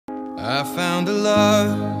I found a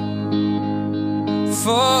love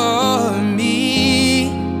for me.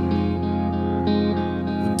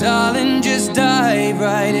 Well, darling, just dive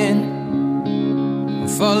right in and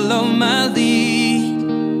follow my lead.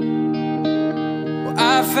 Well,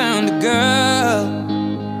 I found a girl,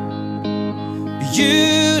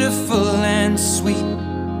 beautiful and sweet.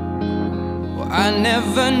 Well, I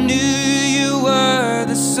never knew you were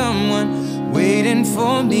the someone waiting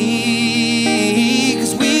for me.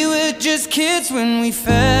 'Cause we were just kids when we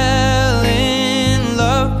fell in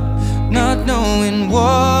love, not knowing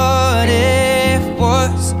what it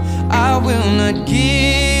was. I will not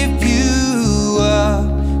give you up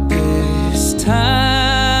this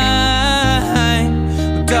time.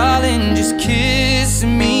 Oh, darling, just kiss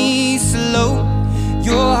me slow.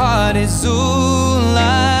 Your heart is all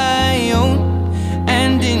I own,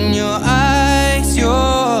 and in your eyes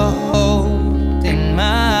you're holding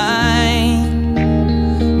mine.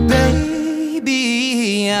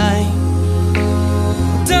 Baby,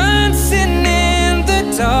 I'm dancing in the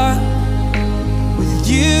dark with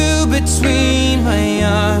you between my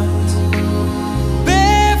arms,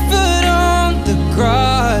 barefoot on the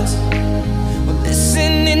grass,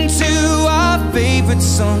 listening to our favorite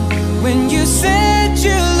song. When you said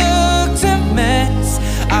you looked a mess,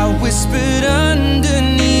 I whispered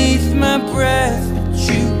underneath my breath, but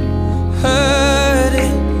you heard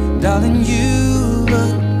it. Darling, you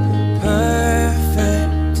look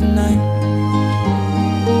perfect tonight.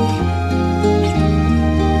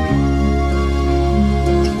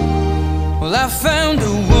 Well, I found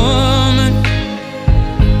a woman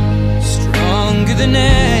stronger than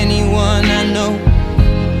anyone I know.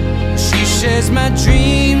 She shares my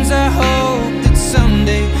dreams. I hope that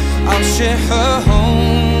someday I'll share her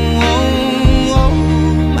home.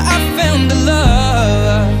 I found a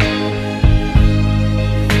love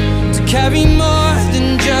to carry more than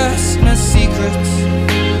just my secrets,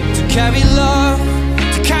 to carry love